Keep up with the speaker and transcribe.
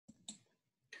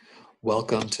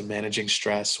Welcome to Managing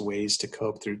Stress, Ways to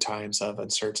Cope Through Times of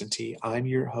Uncertainty. I'm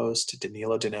your host,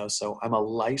 Danilo Donoso. I'm a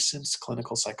licensed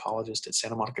clinical psychologist at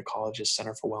Santa Monica College's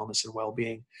Center for Wellness and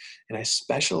Wellbeing, and I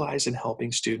specialize in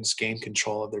helping students gain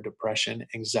control of their depression,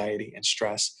 anxiety, and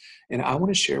stress. And I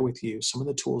want to share with you some of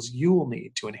the tools you will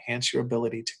need to enhance your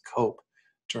ability to cope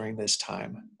during this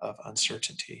time of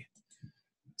uncertainty.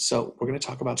 So we're going to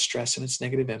talk about stress and its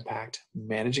negative impact,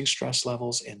 managing stress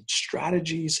levels, and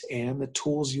strategies and the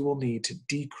tools you will need to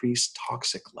decrease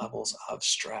toxic levels of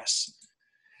stress.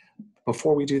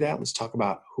 Before we do that, let's talk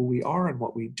about who we are and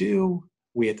what we do.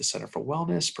 We at the Center for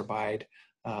Wellness provide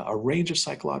a range of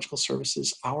psychological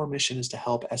services. Our mission is to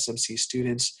help SMC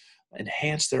students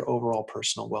enhance their overall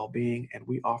personal well-being, and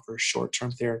we offer short-term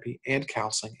therapy and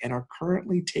counseling and are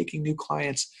currently taking new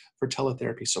clients for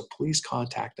teletherapy. So please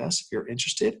contact us if you're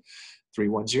interested,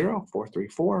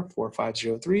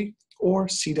 310-434-4503 or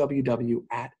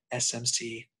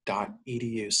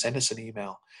cww@smc.edu. Send us an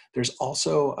email. There's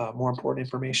also more important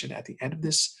information at the end of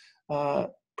this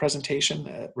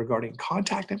presentation regarding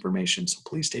contact information, so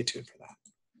please stay tuned for that.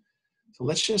 So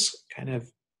let's just kind of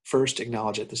first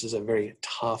acknowledge that this is a very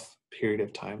tough period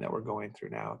of time that we're going through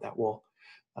now that will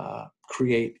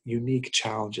create unique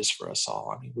challenges for us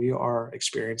all. I mean, we are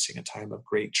experiencing a time of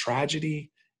great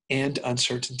tragedy and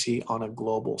uncertainty on a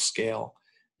global scale.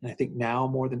 And I think now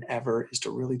more than ever is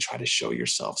to really try to show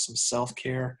yourself some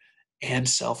self-care and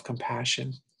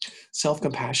self-compassion.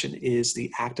 Self-compassion is the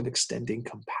act of extending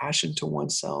compassion to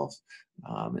oneself,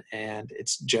 and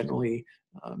it's generally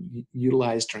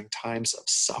utilized during times of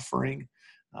suffering.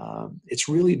 It's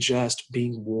really just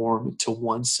being warm to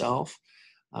oneself.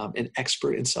 An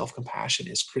expert in self-compassion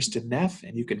is Kristen Neff,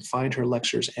 and you can find her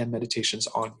lectures and meditations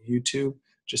on YouTube.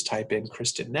 Just type in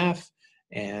Kristen Neff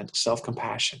and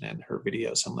self-compassion, and her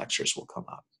videos and lectures will come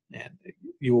up. And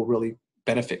you will really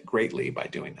benefit greatly by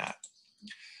doing that.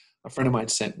 A friend of mine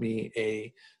sent me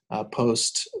a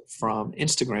post from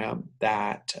Instagram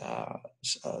that a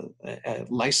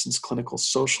licensed clinical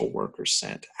social worker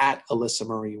sent at Alyssa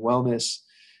Marie Wellness.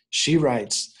 She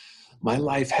writes, "My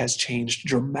life has changed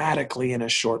dramatically in a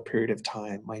short period of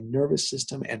time. My nervous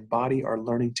system and body are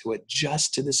learning to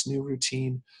adjust to this new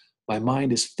routine. My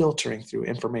mind is filtering through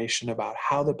information about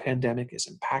how the pandemic is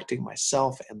impacting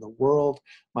myself and the world.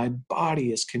 My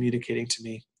body is communicating to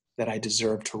me that I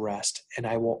deserve to rest, and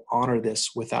I will honor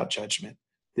this without judgment.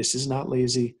 This is not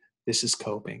lazy. This is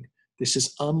coping. This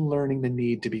is unlearning the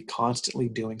need to be constantly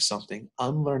doing something,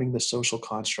 unlearning the social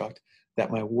construct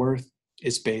that my worth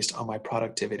is based on my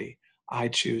productivity. I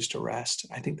choose to rest."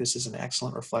 I think this is an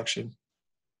excellent reflection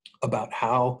about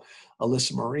how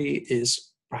Alyssa Marie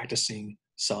is practicing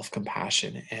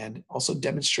self-compassion, and also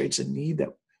demonstrates a need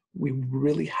that we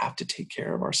really have to take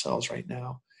care of ourselves right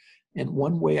now. And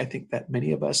one way I think that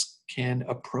many of us can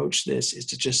approach this is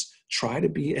to just try to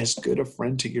be as good a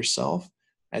friend to yourself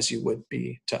as you would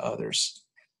be to others.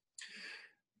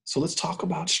 So let's talk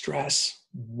about stress.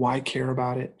 Why care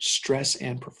about it? Stress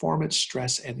and performance,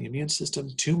 stress and the immune system.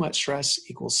 Too much stress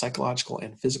equals psychological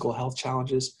and physical health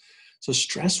challenges. So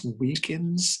stress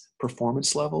weakens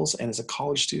performance levels, and as a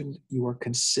college student, you are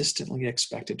consistently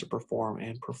expected to perform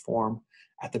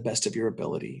at the best of your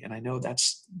ability. And I know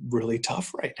that's really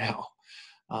tough right now.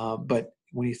 But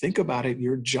when you think about it,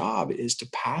 your job is to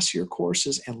pass your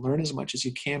courses and learn as much as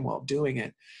you can while doing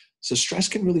it. So stress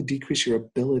can really decrease your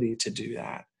ability to do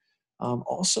that.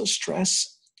 Also,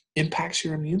 stress impacts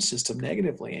your immune system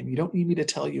negatively, and you don't need me to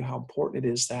tell you how important it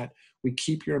is that we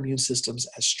keep your immune systems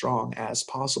as strong as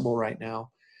possible right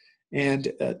now.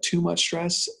 And too much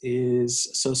stress is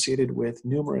associated with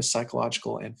numerous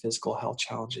psychological and physical health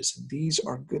challenges. And these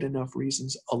are good enough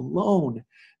reasons alone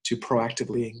to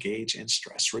proactively engage in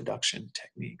stress reduction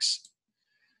techniques.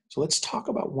 So let's talk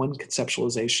about one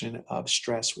conceptualization of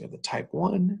stress. We have the type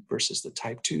 1 versus the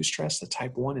type 2 stress. The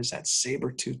type 1 is that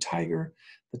saber-tooth tiger.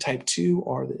 The type 2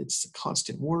 it's the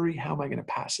constant worry. How am I going to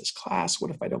pass this class?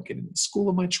 What if I don't get into the school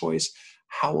of my choice?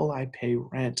 How will I pay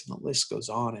rent? And the list goes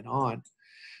on and on.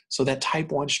 So that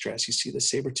type 1 stress, you see the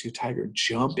saber-tooth tiger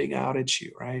jumping out at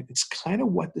you, right? It's kind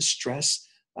of what the stress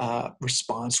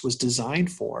response was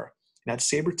designed for. That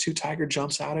saber-tooth tiger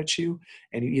jumps out at you,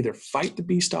 and you either fight the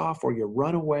beast off or you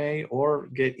run away or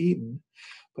get eaten.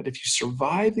 But if you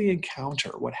survive the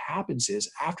encounter, what happens is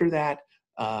after that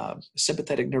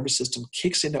sympathetic nervous system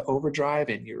kicks into overdrive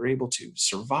and you're able to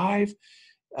survive,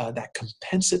 that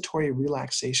compensatory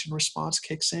relaxation response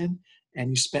kicks in, and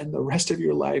you spend the rest of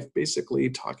your life basically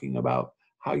talking about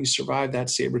how you survived that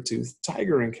saber-tooth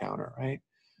tiger encounter, right?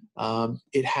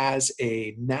 It has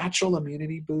a natural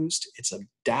immunity boost. It's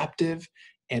adaptive.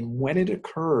 And when it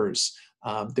occurs,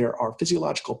 There are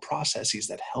physiological processes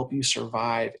that help you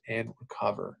survive and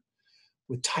recover.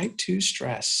 With type 2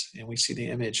 stress, and we see the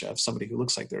image of somebody who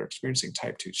looks like they're experiencing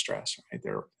type 2 stress, right?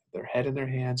 Their head in their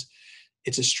hands.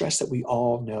 It's a stress that we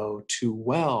all know too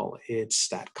well. It's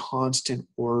that constant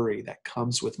worry that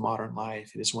comes with modern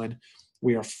life. It is when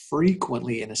we are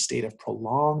frequently in a state of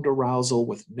prolonged arousal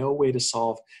with no way to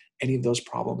solve any of those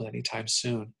problems anytime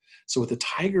soon. So with the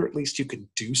tiger, at least you can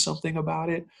do something about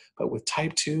it. But with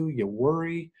type 2, you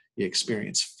worry, you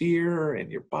experience fear,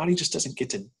 and your body just doesn't get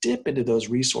to dip into those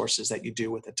resources that you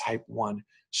do with a type 1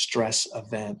 stress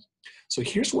event. So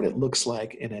here's what it looks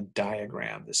like in a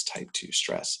diagram, this type 2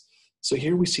 stress. So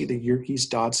here we see the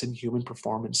Yerkes-Dodson human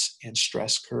performance and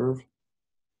stress curve.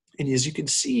 And as you can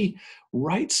see,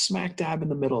 right smack dab in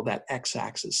the middle of that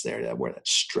x-axis there, where that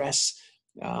stress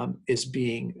is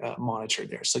being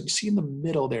monitored there. So you see in the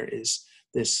middle there is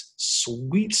this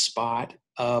sweet spot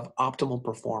of optimal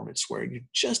performance where you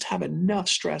just have enough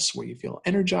stress where you feel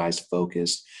energized,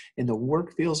 focused, and the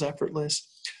work feels effortless.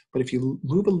 But if you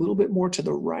move a little bit more to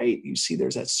the right, you see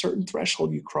there's that certain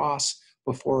threshold you cross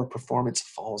before performance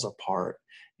falls apart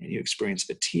and you experience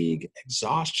fatigue,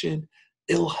 exhaustion,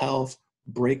 ill health,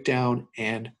 breakdown,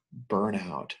 and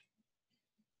burnout.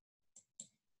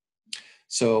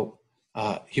 So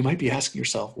you might be asking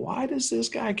yourself, why does this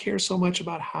guy care so much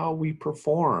about how we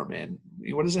perform? And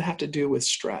what does it have to do with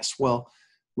stress? Well,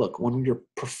 look, when you're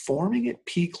performing at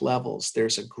peak levels,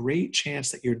 there's a great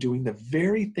chance that you're doing the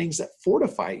very things that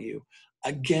fortify you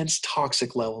against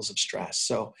toxic levels of stress.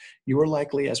 So you are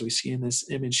likely, as we see in this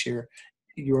image here,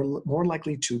 you're more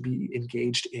likely to be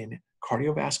engaged in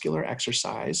cardiovascular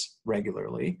exercise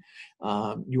regularly.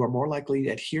 You are more likely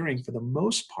adhering, for the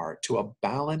most part, to a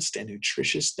balanced and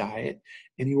nutritious diet,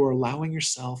 and you are allowing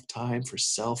yourself time for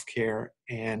self-care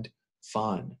and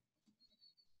fun.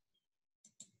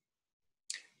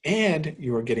 And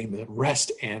you are getting the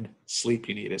rest and sleep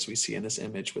you need, as we see in this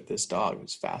image with this dog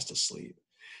who's fast asleep.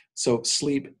 So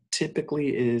sleep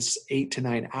typically is 8 to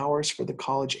 9 hours for the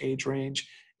college age range.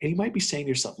 And you might be saying to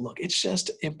yourself, look, it's just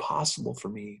impossible for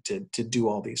me to do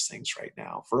all these things right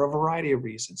now for a variety of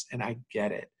reasons. And I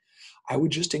get it. I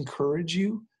would just encourage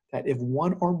you that if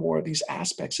one or more of these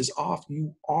aspects is off,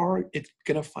 you are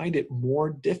going to find it more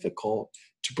difficult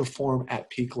to perform at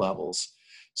peak levels.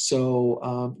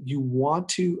 So you want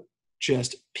to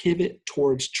just pivot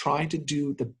towards trying to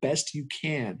do the best you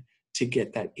can to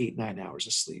get that 8-9 hours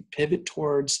of sleep. Pivot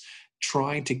towards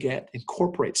trying to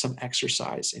incorporate some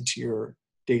exercise into your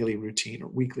daily routine or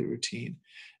weekly routine.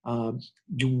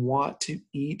 You want to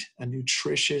eat a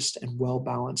nutritious and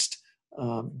well-balanced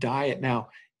diet. Now,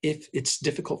 if it's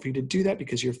difficult for you to do that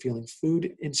because you're feeling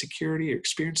food insecurity or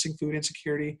experiencing food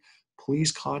insecurity,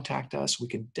 please contact us. We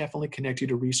can definitely connect you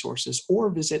to resources or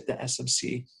visit the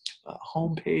SMC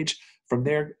homepage. From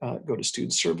there, go to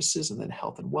Student Services and then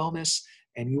Health and Wellness,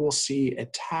 and you will see a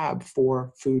tab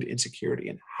for food insecurity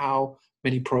and how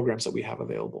many programs that we have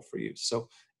available for you. So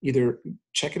either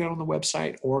check it out on the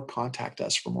website or contact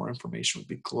us for more information. We'd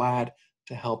be glad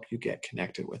to help you get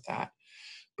connected with that.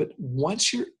 But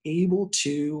once you're able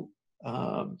to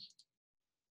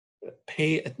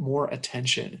pay more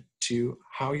attention to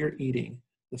how you're eating,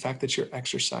 the fact that you're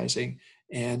exercising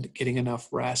and getting enough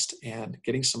rest and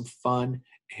getting some fun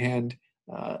and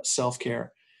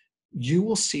self-care, you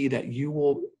will see that you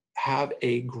will have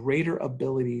a greater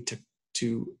ability to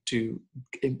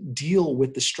deal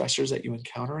with the stressors that you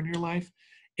encounter in your life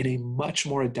in a much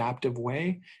more adaptive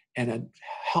way. And a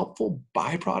helpful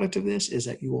byproduct of this is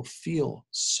that you will feel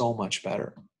so much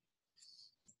better.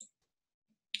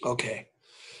 Okay,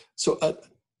 so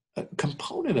a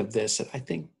component of this that I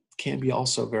think can be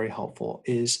also very helpful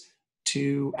is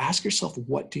to ask yourself,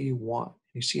 what do you want?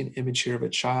 You see an image here of a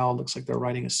child, looks like they're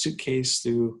riding a suitcase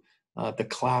through the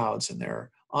clouds, and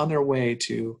they're on their way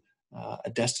to a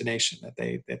destination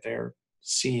that they're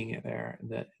seeing it there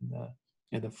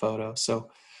in the photo. So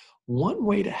one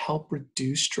way to help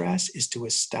reduce stress is to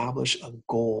establish a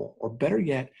goal, or better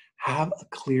yet, have a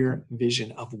clear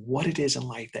vision of what it is in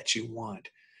life that you want.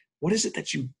 What is it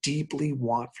that you deeply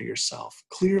want for yourself?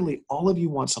 Clearly, all of you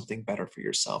want something better for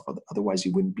yourself. Otherwise,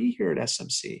 you wouldn't be here at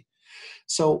SMC.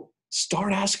 So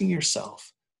start asking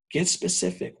yourself, get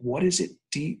specific. What is it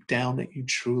deep down that you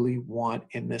truly want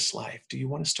in this life? Do you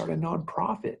want to start a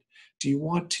nonprofit? Do you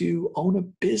want to own a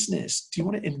business? Do you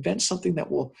want to invent something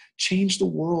that will change the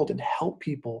world and help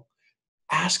people?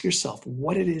 Ask yourself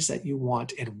what it is that you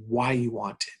want and why you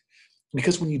want it.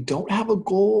 Because when you don't have a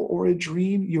goal or a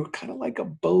dream, you're kind of like a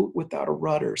boat without a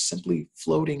rudder, simply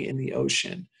floating in the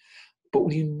ocean. But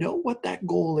when you know what that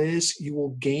goal is, you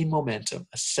will gain momentum,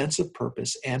 a sense of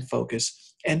purpose and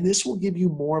focus, And this will give you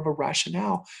more of a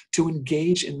rationale to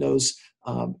engage in those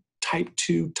type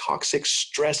 2 toxic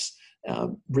stress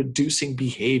reducing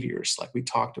behaviors like we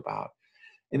talked about.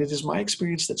 And it is my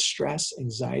experience that stress,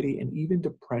 anxiety, and even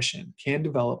depression can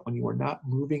develop when you are not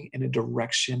moving in a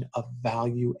direction of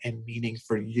value and meaning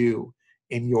for you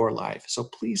in your life. So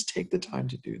please take the time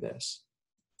to do this.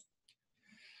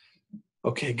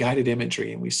 Okay, guided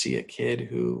imagery, and we see a kid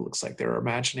who looks like they're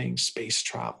imagining space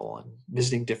travel and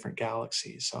visiting different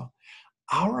galaxies. So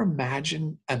our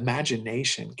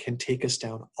imagination can take us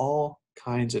down all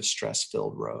kinds of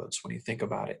stress-filled roads when you think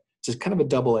about it. It's kind of a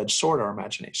double-edged sword, our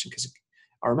imagination, because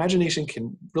our imagination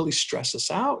can really stress us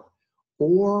out,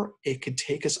 or it could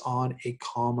take us on a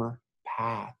calmer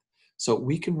path. So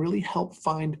we can really help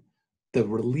find the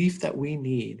relief that we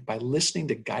need by listening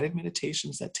to guided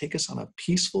meditations that take us on a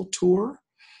peaceful tour,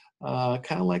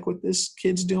 kind of like what this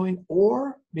kid's doing,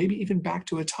 or maybe even back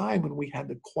to a time when we had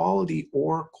the quality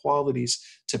or qualities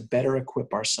to better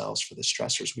equip ourselves for the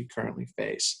stressors we currently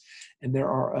face. And there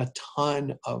are a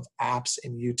ton of apps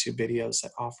and YouTube videos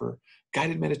that offer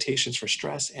guided meditations for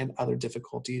stress and other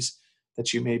difficulties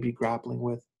that you may be grappling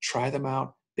with. Try them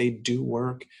out. They do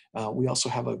work. We also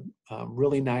have a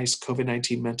really nice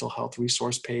COVID-19 mental health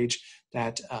resource page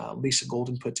that Lisa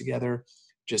Golden put together.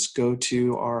 Just go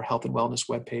to our health and wellness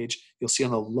webpage. You'll see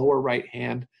on the lower right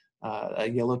hand a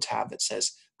yellow tab that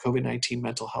says COVID-19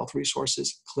 mental health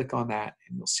resources. Click on that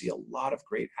and you'll see a lot of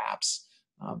great apps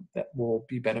that will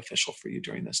be beneficial for you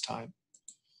during this time.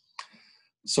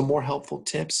 Some more helpful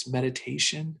tips: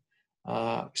 meditation.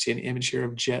 See an image here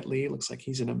of Jet Li. Looks like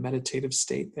he's in a meditative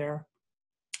state there.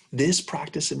 This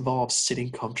practice involves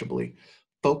sitting comfortably,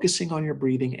 focusing on your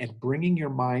breathing, and bringing your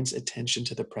mind's attention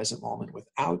to the present moment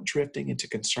without drifting into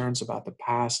concerns about the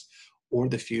past or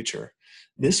the future.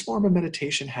 This form of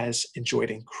meditation has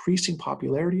enjoyed increasing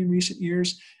popularity in recent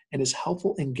years and is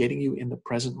helpful in getting you in the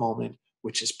present moment,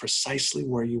 which is precisely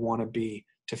where you want to be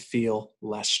to feel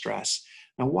less stress.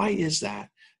 Now, why is that?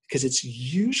 Because it's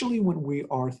usually when we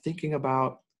are thinking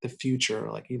about the future,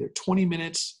 like either 20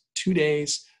 minutes, 2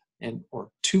 days, or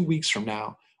 2 weeks from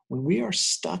now, when we are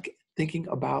stuck thinking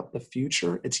about the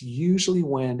future, it's usually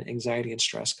when anxiety and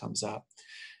stress comes up.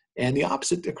 And the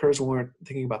opposite occurs when we're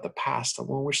thinking about the past.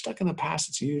 When we're stuck in the past,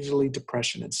 it's usually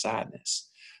depression and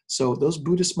sadness. So those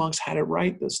Buddhist monks had it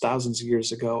right those thousands of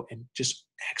years ago, and just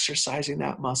exercising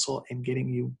that muscle and getting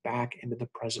you back into the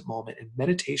present moment. And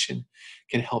meditation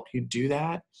can help you do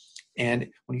that. And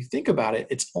when you think about it,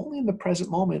 it's only in the present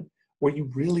moment where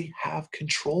you really have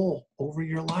control over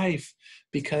your life,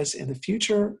 because in the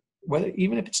future,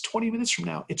 even if it's 20 minutes from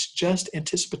now, it's just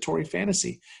anticipatory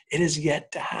fantasy. It is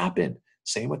yet to happen.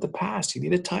 Same with the past. You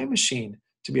need a time machine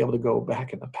to be able to go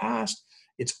back in the past.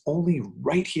 It's only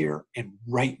right here and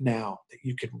right now that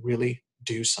you can really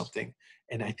do something.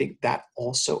 And I think that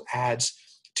also adds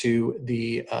to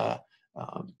the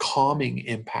calming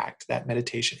impact that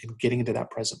meditation and getting into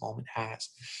that present moment has.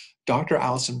 Dr.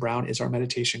 Allison Brown is our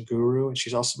meditation guru, and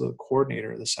she's also the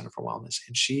coordinator of the Center for Wellness.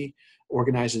 And she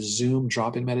organizes Zoom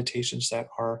drop-in meditations that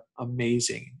are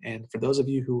amazing. And for those of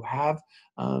you who have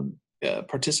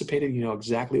participated, you know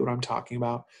exactly what I'm talking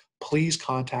about. Please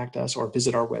contact us or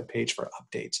visit our webpage for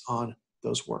updates on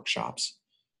those workshops.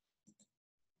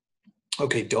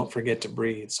 Okay, don't forget to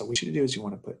breathe. So what you should do is you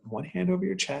want to put one hand over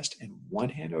your chest and one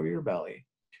hand over your belly.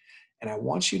 And I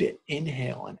want you to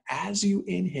inhale. And as you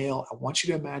inhale, I want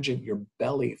you to imagine your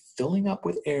belly filling up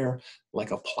with air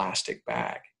like a plastic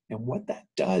bag. And what that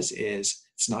does is,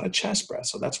 it's not a chest breath.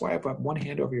 So that's why I put one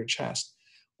hand over your chest.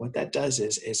 What that does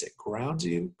is it grounds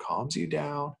you, calms you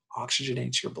down,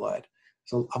 oxygenates your blood.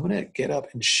 So I'm going to get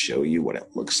up and show you what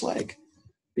it looks like,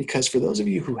 because for those of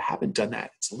you who haven't done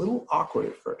that, it's a little awkward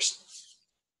at first.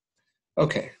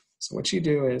 Okay, so what you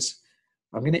do is,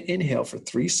 I'm going to inhale for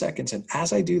 3 seconds. And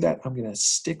as I do that, I'm going to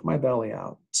stick my belly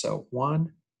out. So 1,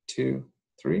 2,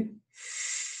 3.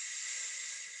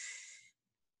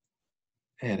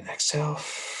 And exhale.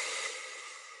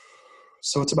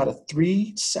 So it's about a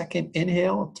 3-second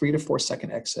inhale, 3 to 4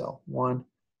 second exhale. 1,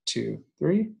 2,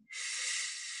 3.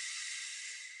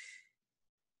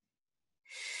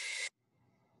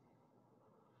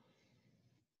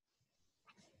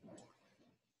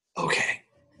 Okay.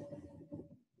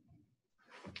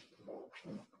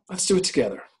 Let's do it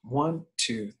together. 1,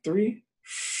 2, 3.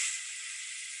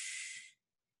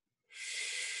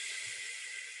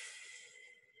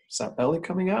 Is that belly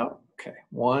coming out? Okay.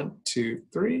 1, 2,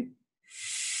 3.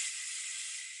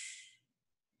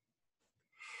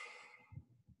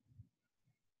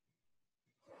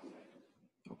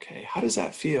 Okay. How does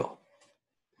that feel?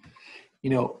 You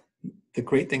know, the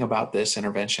great thing about this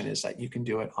intervention is that you can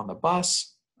do it on the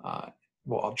bus,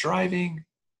 while driving,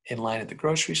 in line at the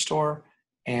grocery store,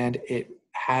 and it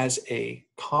has a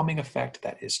calming effect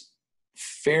that is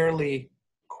fairly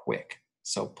quick.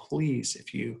 So please,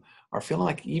 if you are feeling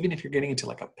like, even if you're getting into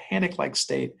like a panic-like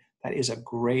state, that is a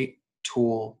great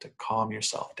tool to calm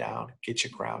yourself down, get you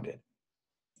grounded.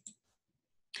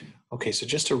 Okay, so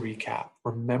just to recap,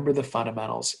 remember the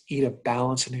fundamentals. Eat a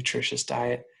balanced and nutritious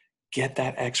diet. Get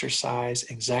that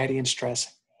exercise. Anxiety and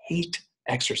stress hate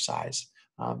exercise.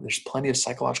 There's plenty of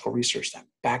psychological research that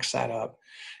backs that up.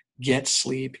 Get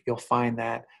sleep. You'll find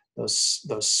that those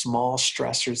small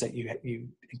stressors that you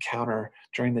encounter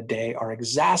during the day are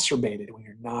exacerbated when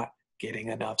you're not getting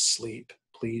enough sleep.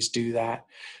 Please do that.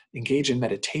 Engage in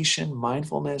meditation,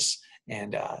 mindfulness,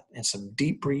 and some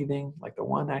deep breathing like the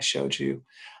one I showed you.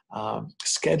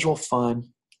 Schedule fun.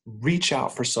 Reach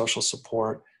out for social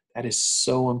support. That is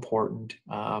so important.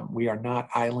 We are not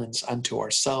islands unto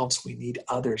ourselves. We need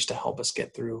others to help us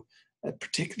get through,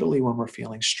 particularly when we're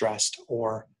feeling stressed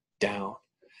or down.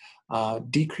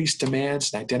 Decrease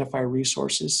demands and identify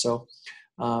resources. So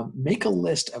make a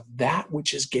list of that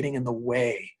which is getting in the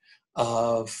way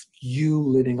of you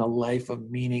living a life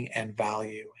of meaning and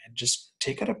value. And just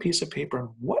take out a piece of paper and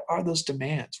what are those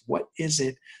demands? What is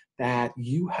it that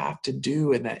you have to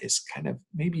do and that is kind of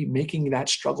maybe making that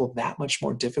struggle that much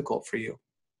more difficult for you?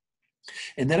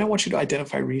 And then I want you to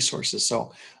identify resources.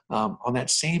 So on that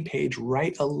same page,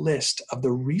 write a list of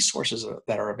the resources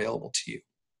that are available to you.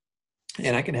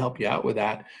 And I can help you out with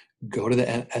that. Go to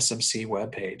the SMC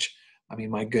webpage. I mean,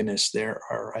 my goodness, there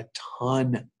are a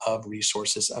ton of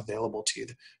resources available to you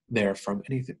there, from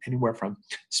anywhere from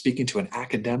speaking to an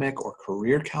academic or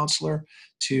career counselor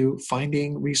to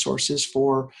finding resources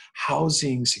for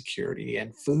housing security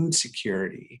and food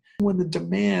security. When the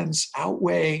demands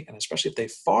outweigh, and especially if they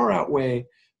far outweigh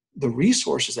the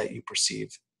resources that you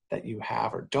perceive that you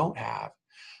have or don't have,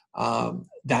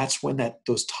 that's when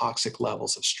those toxic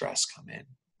levels of stress come in,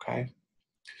 okay?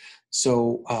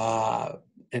 So,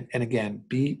 and again,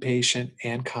 be patient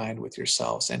and kind with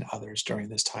yourselves and others during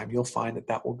this time. You'll find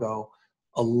that will go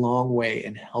a long way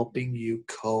in helping you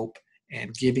cope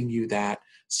and giving you that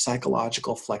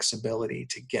psychological flexibility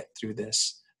to get through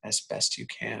this as best you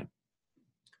can.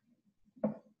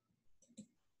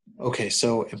 Okay,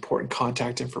 so important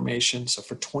contact information. So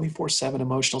for 24/7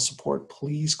 emotional support,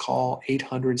 please call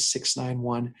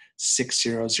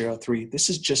 800-691-6003. This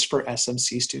is just for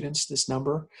SMC students, this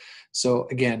number. So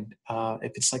again,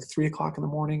 if it's like 3 o'clock in the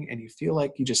morning and you feel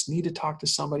like you just need to talk to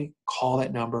somebody, call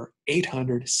that number,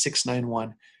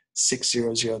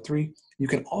 800-691-6003. You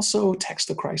can also text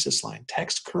the crisis line.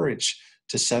 Text COURAGE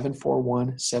to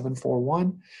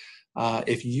 741-741.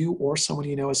 If you or someone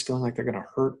you know is feeling like they're going to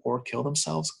hurt or kill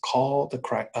themselves, call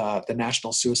the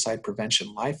National Suicide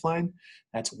Prevention Lifeline.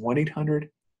 That's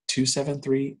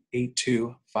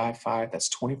 1-800-273-8255. That's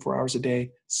 24 hours a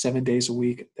day, 7 days a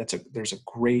week. There's a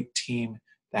great team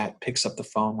that picks up the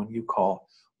phone when you call.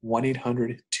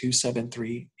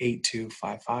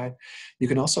 1-800-273-8255. You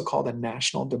can also call the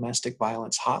National Domestic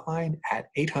Violence Hotline at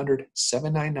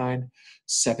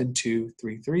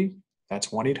 800-799-7233. That's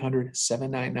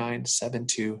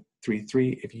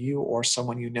 1-800-799-7233 if you or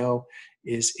someone you know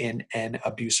is in an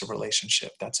abusive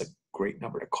relationship. That's a great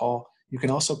number to call. You can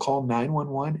also call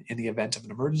 911 in the event of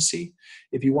an emergency.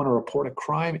 If you want to report a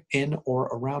crime in or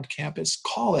around campus,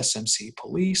 call SMC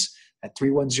Police at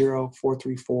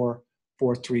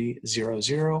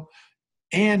 310-434-4300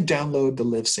 and download the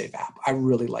LiveSafe app. I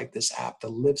really like this app. The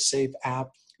LiveSafe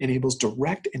app enables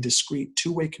direct and discreet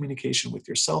two-way communication with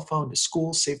your cell phone to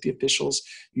school safety officials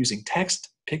using text,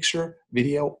 picture,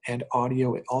 video, and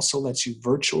audio. It also lets you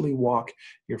virtually walk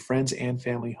your friends and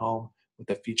family home with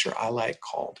a feature I like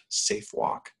called Safe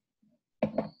Walk.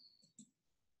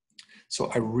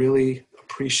 So I really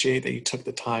appreciate that you took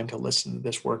the time to listen to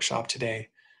this workshop today.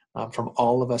 From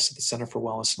all of us at the Center for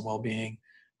Wellness and Wellbeing,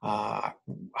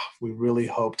 we really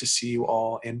hope to see you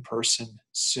all in person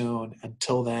soon.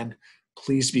 Until then,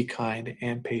 please be kind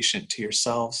and patient to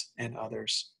yourselves and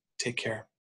others. Take care.